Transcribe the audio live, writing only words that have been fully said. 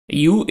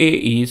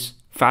UAE's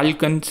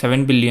Falcon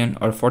 7 billion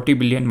or 40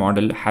 billion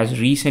model has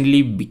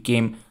recently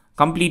become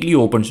completely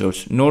open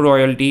source, no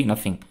royalty,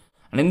 nothing.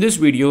 And in this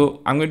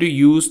video, I'm going to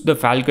use the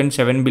Falcon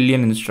 7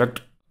 billion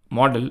instruct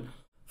model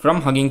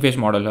from Hugging Face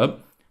Model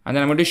Hub. And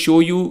then I'm going to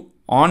show you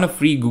on a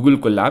free Google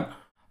Colab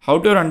how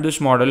to run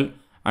this model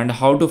and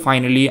how to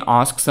finally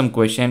ask some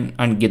question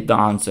and get the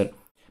answer.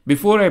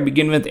 Before I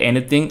begin with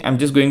anything, I'm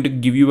just going to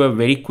give you a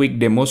very quick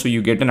demo so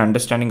you get an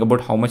understanding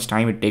about how much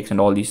time it takes and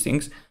all these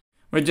things.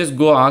 But just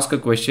go ask a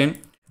question.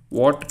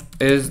 What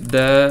is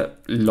the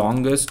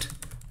longest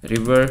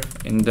river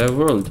in the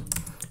world?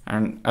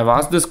 And I've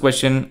asked this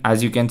question.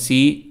 As you can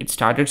see, it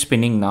started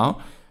spinning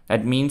now.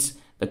 That means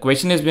the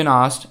question has been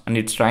asked and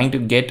it's trying to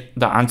get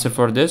the answer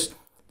for this.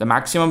 The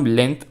maximum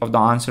length of the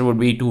answer would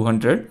be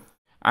 200.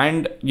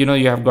 And you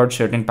have got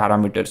certain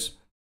parameters.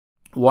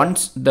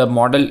 Once the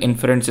model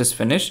inference is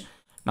finished,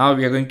 now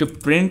we are going to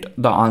print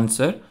the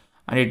answer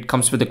and it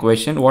comes with a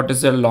question. What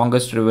is the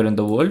longest river in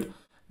the world?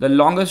 The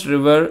longest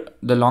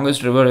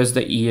river is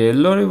the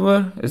Yellow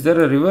River. Is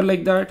there a river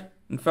like that?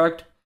 In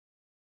fact,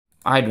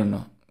 I don't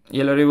know.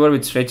 Yellow River,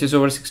 which stretches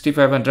over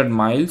 6,500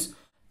 miles,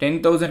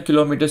 10,000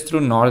 kilometers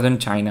through northern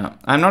China.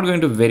 I'm not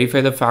going to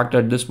verify the fact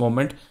at this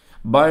moment,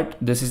 but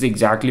this is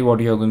exactly what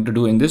you are going to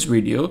do in this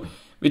video,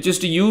 which is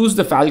to use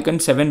the Falcon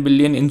 7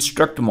 billion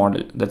instruct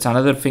model. That's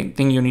another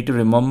thing you need to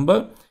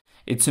remember.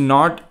 It's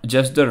not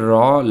just the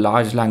raw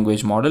large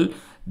language model.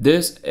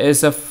 This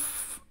is a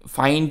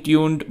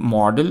fine-tuned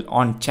model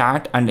on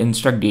chat and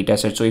instruct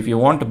dataset. So if you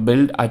want to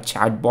build a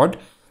chatbot,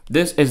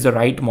 this is the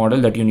right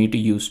model that you need to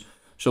use.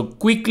 So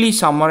quickly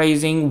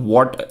summarizing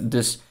what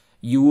this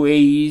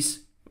UAE's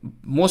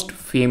most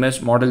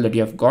famous model that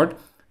you have got.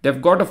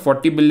 They've got a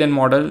 40 billion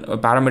model, a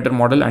parameter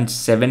model, and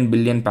 7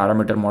 billion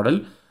parameter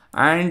model.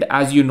 And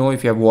as you know,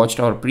 if you have watched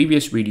our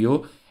previous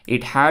video,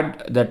 it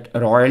had that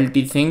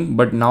royalty thing,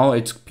 but now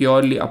it's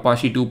purely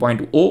Apache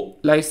 2.0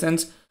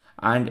 license,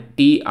 and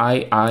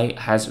TII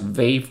has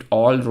waived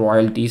all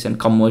royalties and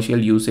commercial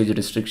usage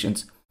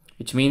restrictions,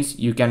 which means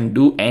you can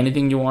do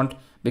anything you want,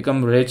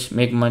 become rich,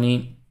 make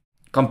money,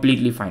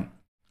 completely fine.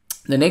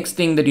 The next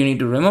thing that you need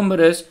to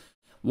remember is,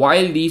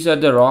 while these are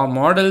the raw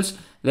models,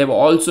 they've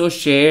also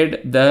shared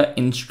the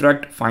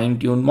instruct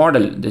fine-tune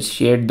model. They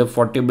shared the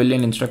 40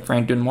 billion instruct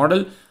fine-tune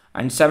model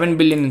and 7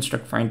 billion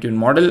instruct fine-tune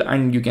model,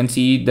 and you can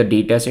see the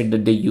data set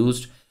that they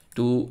used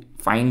to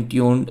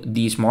fine-tune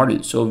these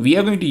models. So we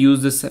are going to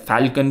use this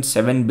Falcon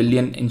 7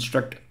 billion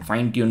instruct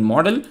fine-tune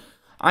model,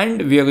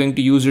 and we are going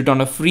to use it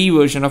on a free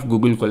version of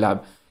Google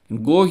Colab.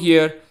 Go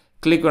here,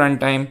 click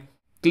runtime,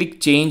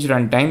 click change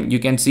runtime. You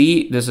can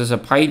see this is a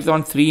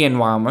Python 3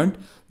 environment.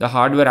 The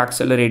hardware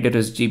accelerator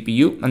is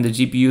GPU and the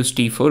GPU is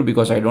T4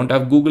 because I don't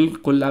have Google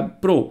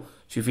Colab Pro.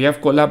 So if you have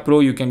Colab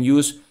Pro, you can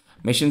use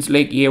machines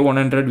like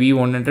A100,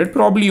 V100.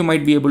 Probably you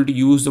might be able to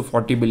use the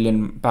 40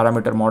 billion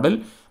parameter model.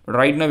 But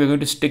right now we're going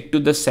to stick to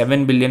the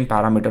 7 billion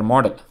parameter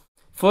model.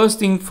 First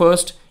thing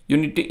first, you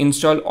need to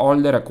install all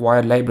the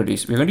required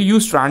libraries. We're going to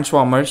use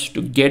transformers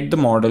to get the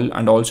model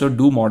and also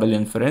do model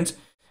inference.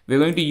 We're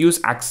going to use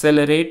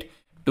accelerate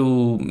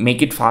to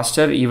make it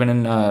faster even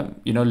in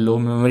low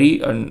memory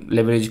and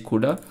leverage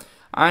CUDA.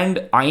 And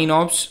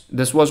INOPS,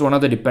 this was one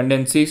of the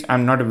dependencies.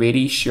 I'm not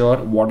very sure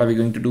what are we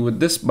going to do with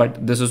this,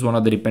 but this is one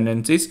of the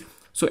dependencies.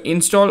 So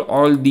install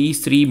all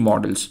these three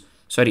models,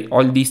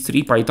 all these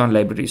three Python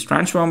libraries: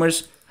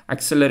 transformers,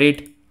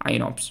 accelerate,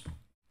 INOPS.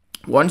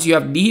 Once you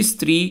have these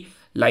three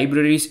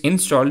libraries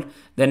installed,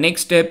 the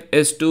next step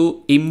is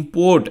to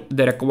import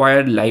the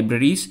required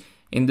libraries.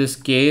 In this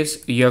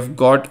case, you have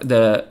got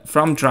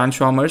from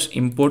transformers,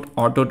 import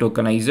auto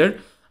tokenizer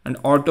and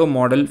auto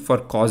model for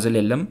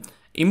causal LM,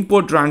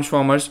 import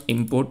transformers,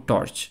 import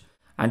torch.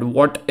 And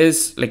what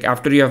is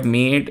after you have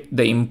made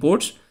the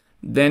imports,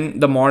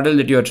 then the model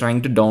that you are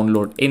trying to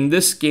download. In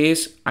this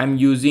case, I'm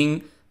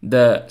using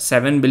the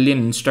 7 billion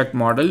instruct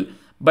model.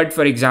 But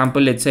for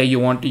example, let's say you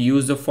want to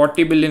use the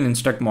 40 billion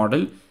instruct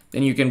model,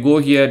 then you can go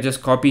here,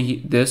 just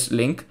copy this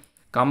link,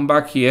 come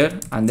back here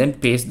and then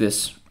paste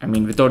this.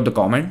 Without the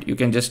comment, you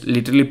can just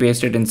literally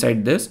paste it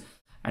inside this,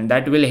 and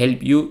that will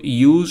help you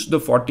use the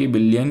 40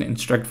 billion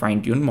instruct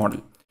fine-tune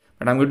model.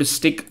 But I'm going to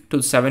stick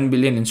to 7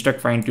 billion instruct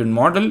fine-tune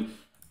model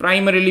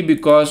primarily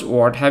because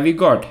what have we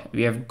got?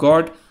 We have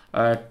got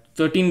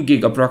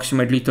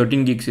approximately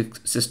 13 gig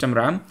system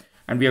RAM,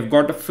 and we have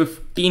got a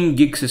 15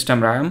 gig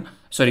system RAM,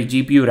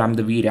 GPU RAM,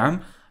 the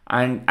VRAM.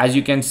 And as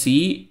you can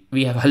see,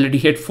 we have already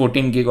hit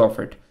 14 gig of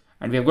it.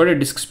 And we have got a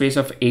disk space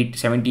of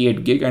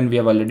 78 gig, and we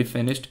have already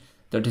finished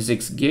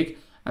 36 gig.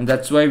 And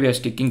that's why we are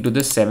sticking to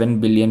the 7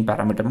 billion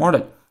parameter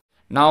model.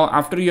 Now,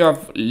 after you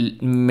have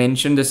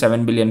mentioned the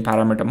 7 billion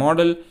parameter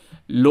model,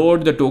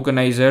 load the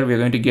tokenizer. We're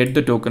going to get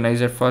the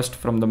tokenizer first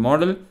from the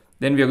model.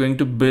 Then we are going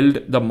to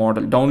build the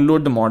model,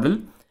 download the model.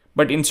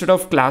 But instead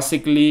of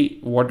classically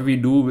what we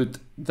do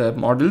with the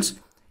models,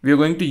 we are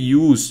going to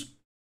use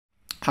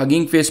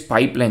Hugging Face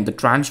pipeline, the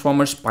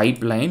transformers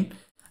pipeline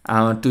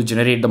to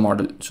generate the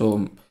model.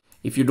 So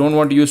if you don't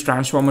want to use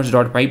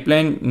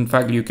transformers.pipeline, in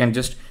fact, you can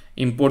just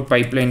import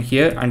pipeline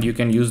here and you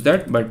can use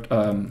that, but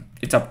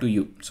it's up to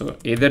you. So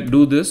either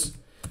do this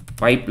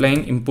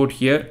pipeline import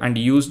here and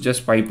use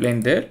just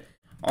pipeline there,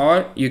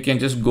 or you can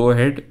just go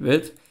ahead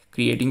with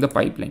creating the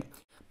pipeline.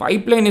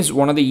 Pipeline is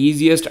one of the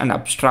easiest and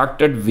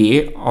abstracted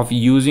way of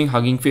using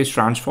Hugging Face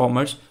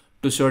transformers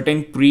to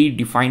certain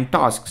predefined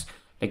tasks.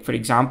 Like for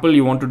example,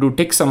 you want to do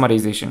text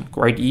summarization,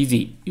 quite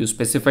easy. You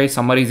specify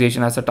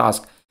summarization as a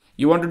task.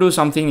 You want to do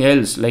something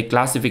else like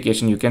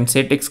classification, you can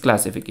say text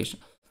classification.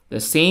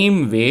 The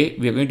same way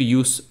we are going to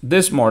use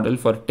this model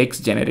for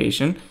text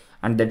generation,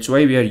 and that's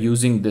why we are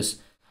using this.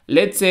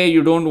 Let's say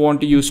you don't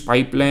want to use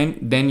pipeline,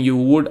 then you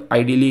would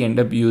ideally end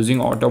up using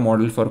auto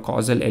model for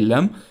causal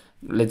LM.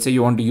 Let's say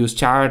you want to use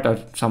chat or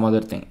some other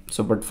thing.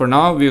 So, but for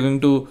now we're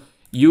going to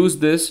use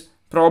this.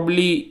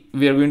 Probably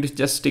we are going to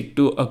just stick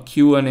to a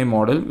Q&A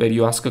model where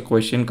you ask a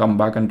question, come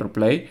back and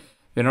reply.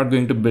 We're not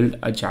going to build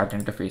a chat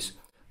interface.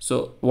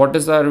 So what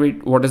is that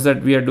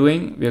we are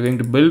doing? We are going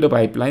to build a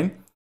pipeline.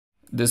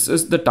 This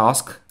is the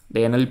task,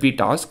 the NLP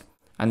task,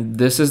 and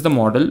this is the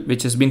model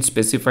which has been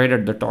specified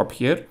at the top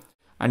here.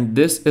 And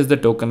this is the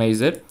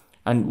tokenizer.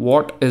 And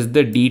what is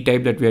the D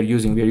type that we are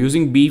using? We are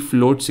using B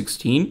float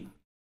 16.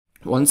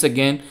 Once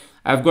again,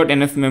 I've got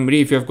enough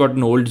memory. If you've got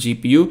an old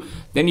GPU,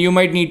 then you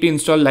might need to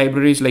install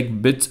libraries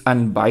like bits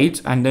and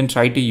bytes and then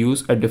try to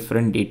use a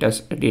different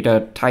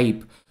data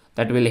type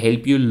that will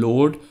help you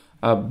load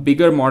a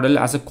bigger model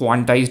as a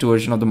quantized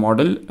version of the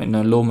model in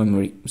a low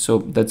memory. So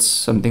that's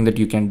something that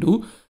you can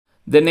do.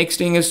 The next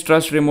thing is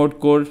trust remote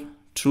code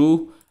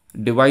true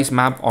device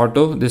map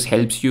auto. This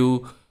helps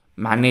you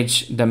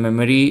manage the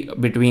memory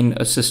between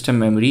a system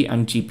memory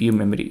and GPU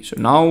memory. So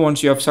now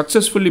once you have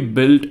successfully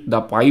built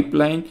the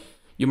pipeline,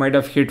 you might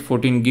have hit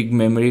 14 gig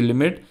memory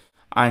limit.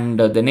 And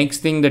the next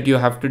thing that you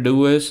have to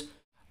do is,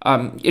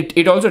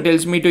 it also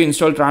tells me to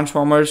install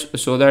transformers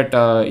so that,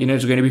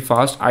 it's going to be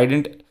fast.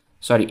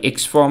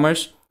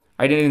 Xformers.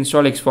 I didn't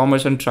install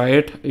Xformers and try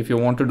it. If you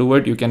want to do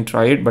it, you can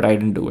try it, but I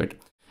didn't do it.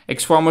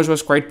 Xformers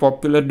was quite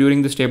popular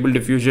during the Stable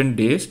Diffusion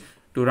days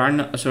to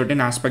run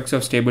certain aspects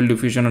of Stable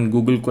Diffusion on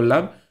Google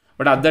Colab.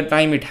 But at that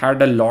time, it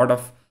had a lot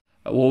of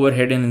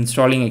overhead in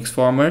installing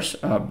Xformers,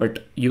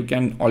 but you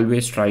can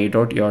always try it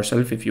out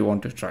yourself if you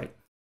want to try.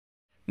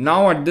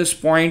 Now at this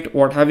point,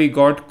 what have we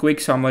got? Quick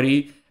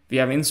summary. We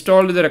have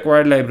installed the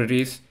required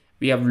libraries.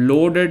 We have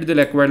loaded the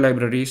required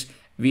libraries.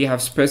 We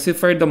have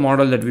specified the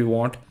model that we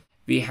want.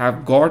 We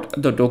have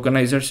got the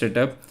tokenizer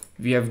setup.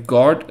 We have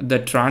got the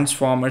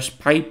transformers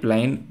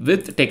pipeline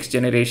with text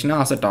generation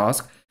as a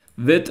task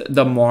with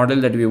the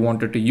model that we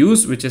wanted to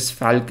use, which is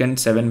Falcon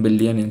 7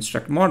 billion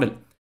instruct model.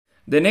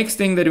 The next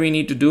thing that we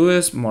need to do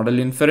is model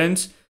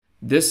inference.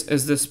 This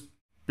is this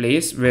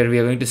place where we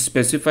are going to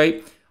specify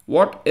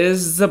what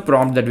is the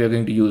prompt that we are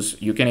going to use.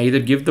 You can either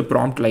give the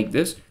prompt like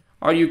this,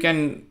 or you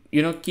can,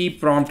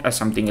 keep prompt as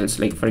something else.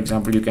 Like for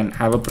example, you can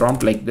have a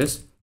prompt like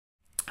this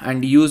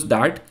and use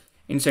that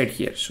inside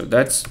here. So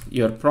that's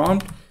your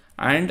prompt,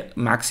 and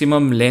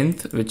maximum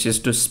length, which is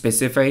to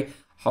specify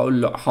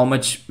how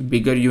much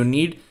bigger you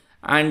need,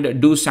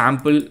 and do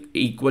sample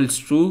equals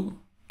true,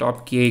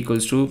 top k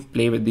equals true.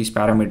 Play with these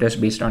parameters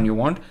based on you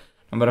want,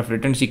 number of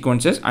written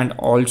sequences, and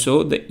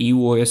also the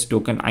EOS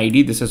token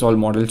ID. This is all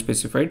model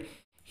specified.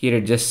 Here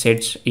it just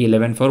sets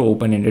 11 for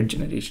open-ended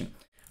generation.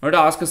 I'm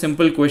going to ask a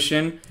simple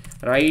question.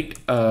 Write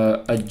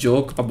a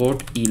joke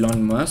about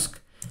Elon Musk.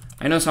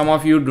 I know some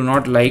of you do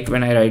not like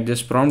when I write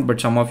this prompt,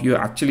 but some of you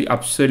actually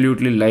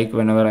absolutely like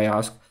whenever I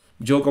ask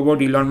joke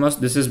about Elon Musk.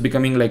 This is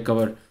becoming like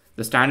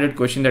the standard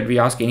question that we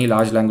ask any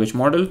large language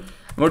model.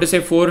 I'm going to say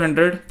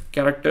 400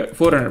 character,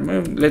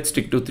 400, let's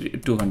stick to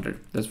 200,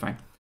 that's fine.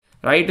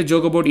 Write a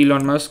joke about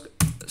Elon Musk,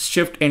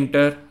 shift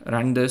enter,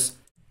 run this,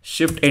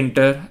 shift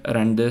enter,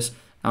 run this.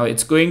 Now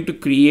it's going to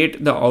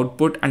create the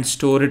output and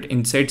store it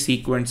inside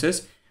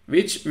sequences,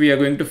 which we are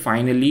going to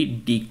finally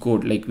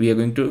decode. Like we are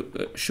going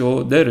to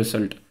show the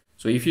result.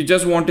 So if you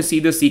just want to see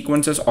the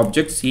sequences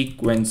object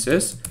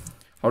sequences,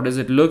 how does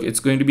it look? It's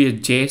going to be a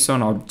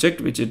JSON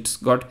object, which it's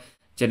got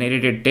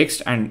generated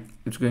text, and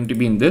it's going to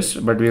be in this,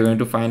 but we are going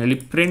to finally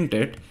print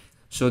it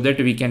so that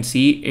we can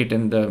see it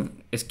in the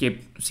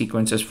escape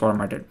sequences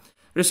formatted.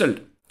 Result,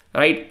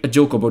 write a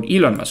joke about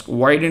Elon Musk.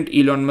 Why didn't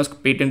Elon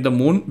Musk patent the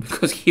moon?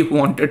 Because he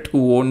wanted to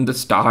own the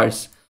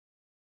stars.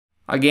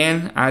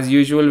 Again, as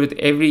usual with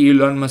every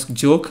Elon Musk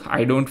joke,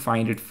 I don't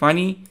find it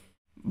funny.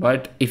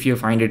 But if you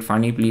find it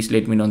funny, please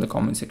let me know in the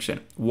comment section.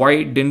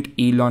 Why didn't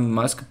Elon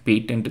Musk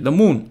patent the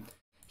moon?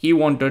 He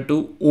wanted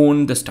to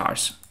own the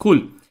stars.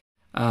 Cool.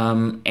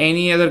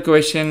 Any other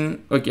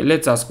question? Okay,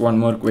 let's ask one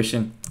more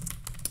question.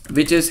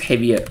 Which is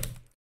heavier?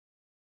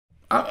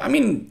 I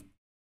mean,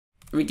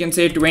 we can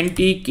say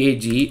 20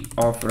 kg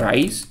of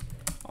rice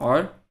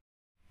or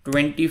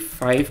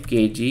 25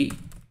 kg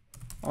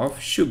of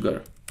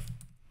sugar.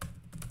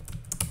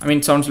 I mean,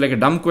 it sounds like a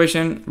dumb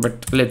question,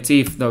 but let's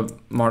see if the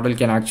model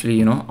can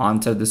actually,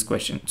 answer this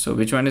question. So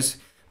which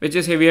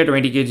is heavier,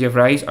 20 kg of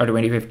rice or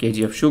 25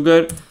 kg of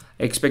sugar?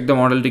 Expect the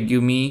model to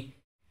give me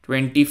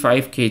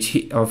 25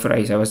 kg of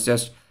rice. I was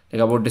just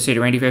like about to say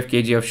 25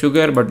 kg of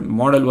sugar, but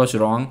model was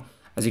wrong.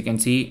 As you can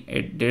see,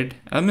 it did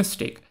a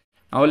mistake.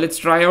 Now let's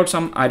try out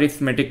some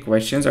arithmetic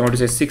questions. I want to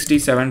say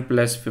 67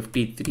 plus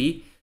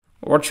 53.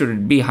 What should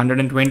it be?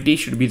 120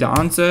 should be the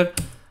answer.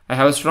 I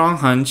have a strong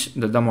hunch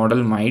that the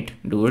model might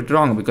do it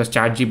wrong because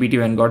ChatGPT,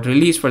 when it got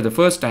released for the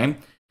first time,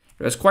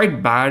 it was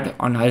quite bad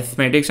on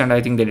arithmetics, and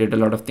I think they did a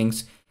lot of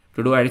things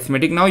to do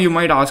arithmetic. Now you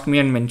might ask me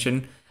and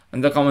mention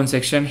in the comment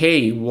section,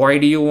 hey, why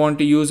do you want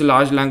to use a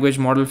large language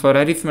model for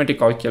arithmetic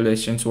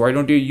calculations? Why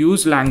don't you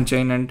use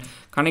LangChain and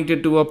connect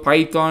it to a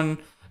Python,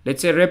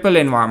 let's say REPL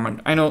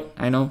environment? I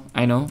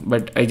know,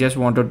 but I just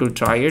wanted to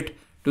try it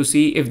to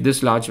see if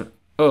this large,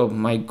 oh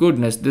my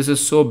goodness, this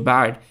is so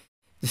bad.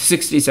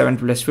 67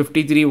 plus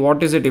 53,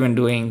 what is it even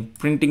doing?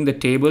 Printing the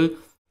table,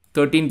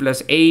 13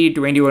 plus 8,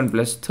 21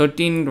 plus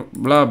 13,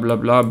 blah, blah,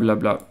 blah, blah,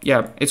 blah.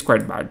 Yeah, it's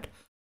quite bad.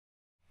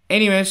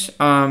 Anyways,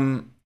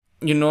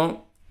 you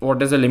know,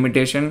 what is the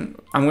limitation?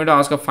 I'm going to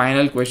ask a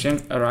final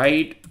question.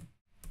 Write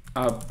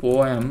a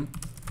poem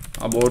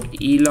about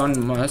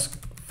Elon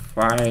Musk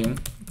firing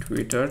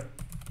Twitter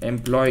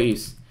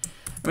employees.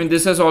 I mean,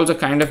 this has also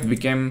kind of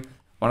become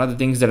one of the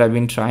things that I've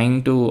been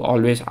trying to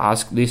always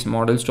ask these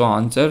models to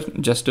answer,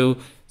 just to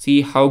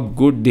see how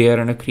good they are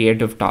in a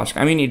creative task.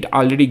 I mean, it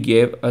already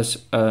gave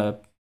us a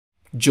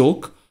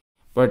joke,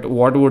 but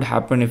what would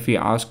happen if we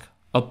ask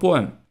a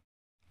poem?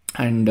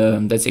 And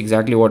that's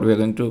exactly what we're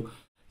going to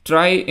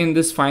try in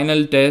this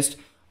final test.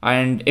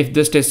 And if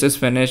this test is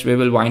finished, we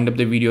will wind up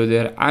the video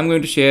there. I'm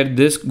going to share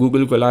this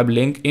Google Colab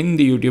link in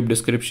the YouTube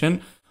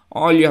description.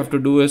 All you have to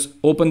do is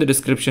open the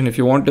description. If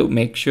you want to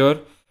make sure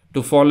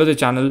to follow the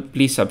channel,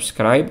 please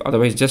subscribe.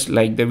 Otherwise, just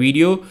like the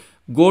video.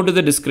 Go to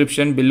the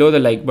description below the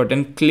like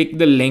button, click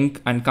the link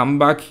and come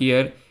back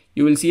here.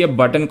 You will see a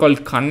button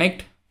called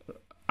connect,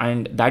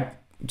 and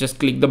that just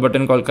click the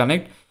button called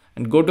connect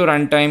and go to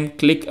runtime,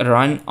 click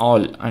run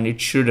all, and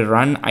it should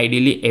run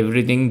ideally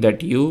everything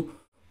that you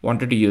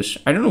wanted to use.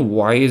 I don't know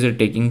why is it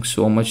taking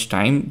so much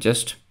time.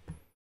 Just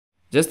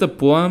the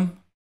poem.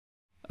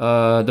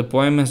 The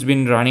poem has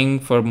been running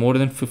for more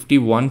than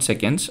 51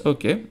 seconds.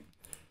 Okay.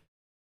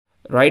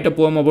 Write a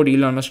poem about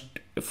Elon Musk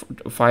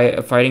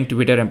firing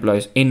Twitter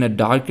employees in a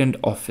darkened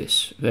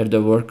office where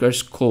the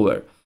workers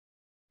cower.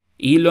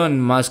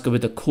 Elon Musk,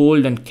 with a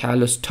cold and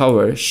callous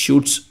tower,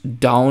 shoots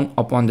down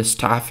upon the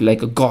staff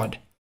like a god,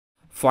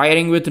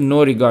 firing with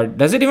no regard.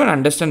 Does it even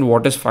understand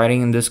what is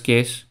firing in this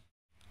case?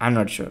 I'm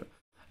not sure.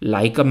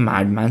 Like a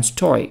madman's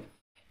toy.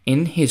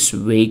 In his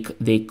wake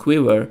they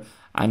quiver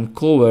and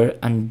cower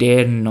and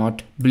dare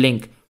not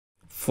blink,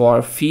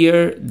 for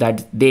fear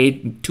that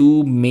they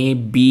too may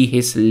be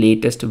his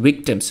latest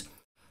victims.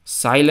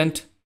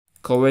 Silent,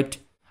 coward,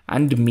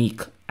 and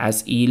meek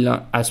as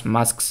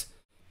Musk's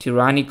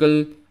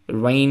tyrannical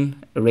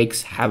reign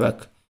wreaks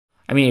havoc.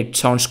 I mean, it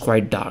sounds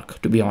quite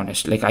dark, to be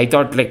honest. Like, I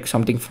thought like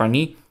something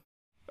funny.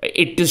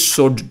 It is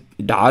so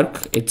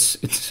dark. It's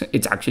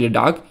actually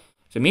dark.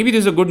 So maybe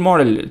this is a good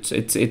model.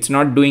 It's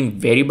not doing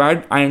very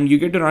bad, and you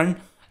get to run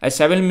a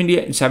 7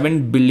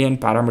 billion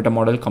parameter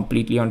model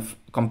completely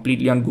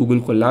on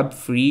Google Colab,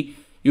 free.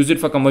 Use it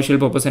for commercial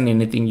purpose and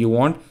anything you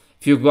want.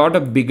 If you got a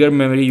bigger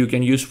memory, you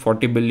can use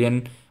 40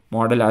 billion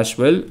model as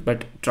well,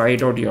 but try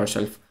it out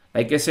yourself.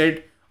 Like I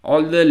said,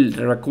 all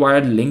the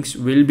required links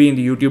will be in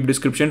the YouTube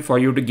description for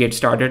you to get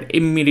started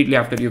immediately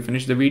after you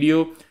finish the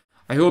video.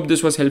 I hope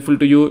this was helpful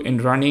to you in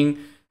running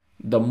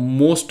the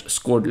most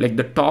scored, like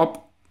the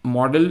top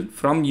model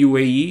from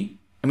UAE.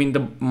 I mean,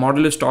 the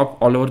model is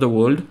top all over the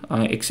world,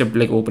 except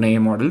like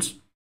OpenAI models.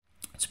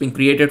 It's been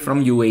created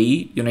from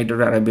UAE,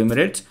 United Arab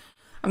Emirates,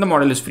 and the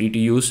model is free to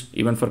use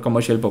even for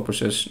commercial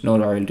purposes, no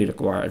royalty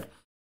required.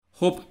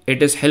 Hope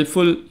it is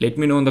helpful. Let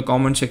me know in the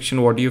comment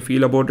section what you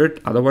feel about it.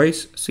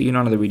 Otherwise, see you in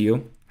another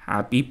video.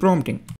 Happy prompting.